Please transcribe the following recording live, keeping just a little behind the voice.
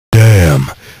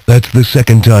That's the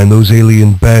second time those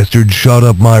alien bastards shot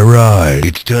up my ride.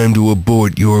 It's time to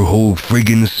abort your whole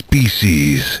friggin'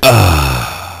 species.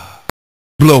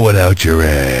 Blow it out your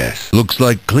ass. Looks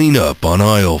like cleanup on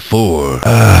aisle 4.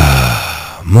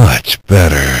 Much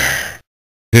better.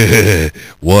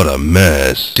 What a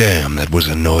mess. Damn, that was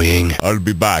annoying. I'll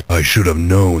be back. I should have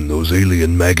known those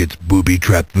alien maggots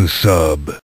booby-trapped the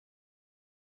sub.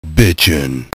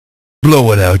 Bitchin'.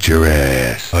 Blow it out your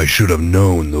ass. I should have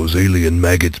known those alien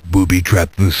maggots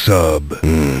booby-trapped the sub.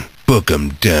 Book 'em,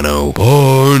 Dano.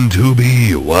 Born to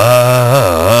be wild.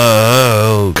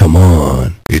 Come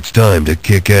on. It's time to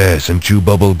kick ass and chew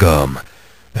bubble gum.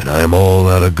 And I'm all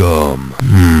out of gum.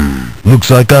 Looks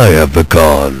like I have the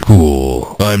con.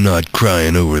 Cool. I'm not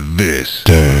crying over this.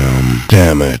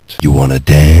 Damn it. You wanna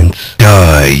dance?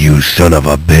 Die, you son of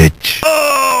a bitch.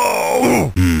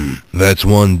 Oh! That's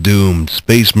one doomed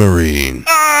space marine.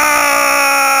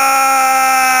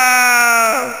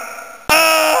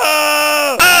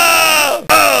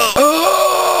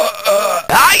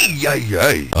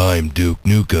 I'm Duke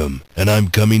Nukem, and I'm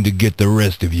coming to get the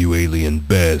rest of you alien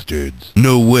bastards.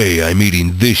 No way I'm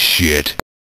eating this shit.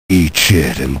 Eat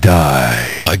shit and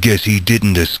die. I guess he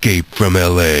didn't escape from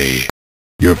LA.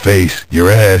 Your face, your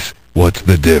ass, what's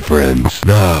the difference?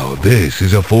 Now, this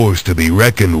is a force to be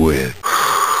reckoned with.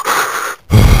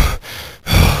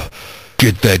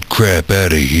 Get that crap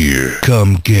out of here.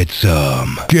 Come get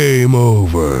some. Game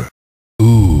over.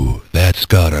 Ooh, that's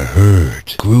gotta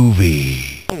hurt.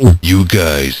 Groovy. You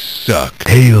guys suck.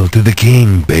 Hail to the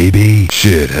king, baby.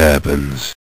 Shit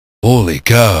happens. Holy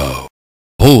cow.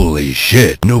 Holy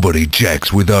shit, nobody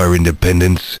jacks with our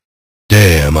independence.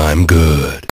 Damn, I'm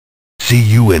good. See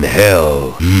you in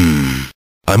hell.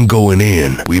 I'm going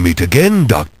in. We meet again,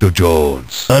 Dr.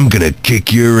 Jones. I'm gonna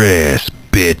kick your ass,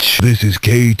 bitch. This is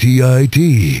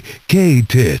KTIT,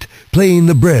 K-Tit, playing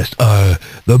the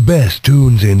best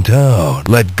tunes in town.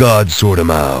 Let God sort 'em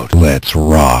out. Let's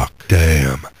rock.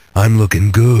 Damn, I'm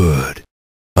looking good.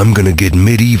 I'm gonna get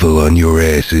medieval on your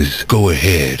asses. Go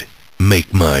ahead.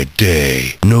 Make my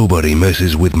day. Nobody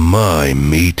messes with my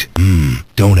meat.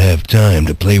 Don't have time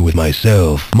to play with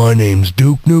myself. My name's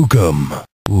Duke Nukem.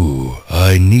 Ooh,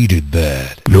 I needed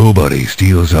that. Nobody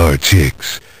steals our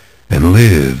chicks and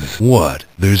lives. What?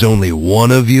 There's only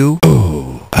one of you?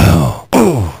 Oh. Ow.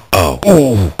 Oh. Oh.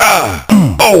 Oh. Ah.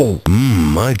 Oh.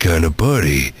 My kind of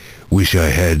party. Wish I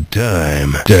had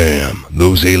time. Damn,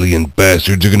 those alien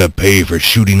bastards are gonna pay for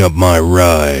shooting up my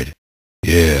ride.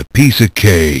 Yeah, piece of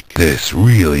cake. This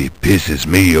really pisses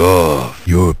me off.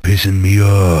 You're pissing me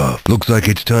off. Looks like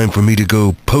it's time for me to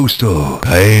go postal.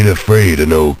 I ain't afraid of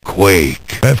no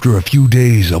quake. After a few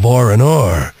days of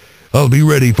R&R, I'll be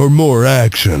ready for more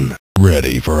action.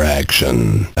 Ready for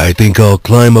action. I think I'll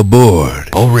climb aboard.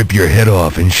 I'll rip your head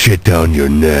off and shit down your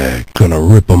neck. Gonna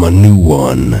rip 'em a new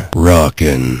one.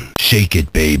 Rockin'. Shake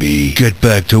it, baby. Get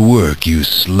back to work, you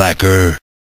slacker.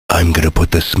 I'm gonna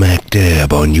put the smack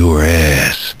dab on your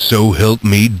ass. So help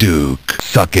me, Duke.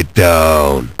 Suck it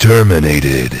down.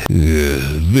 Terminated.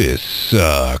 This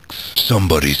sucks.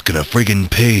 Somebody's gonna friggin'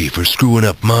 pay for screwing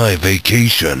up my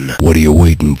vacation. What are you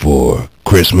waiting for?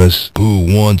 Christmas? Who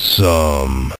wants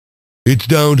some? It's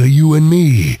down to you and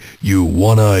me, you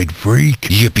one-eyed freak.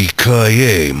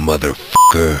 Yippee-ki-yay,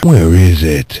 motherfucker. Where is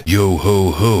it?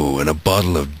 Yo-ho-ho and a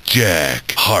bottle of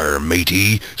Jack. Har,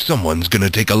 matey. Someone's gonna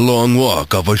take a long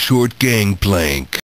walk off a short gangplank.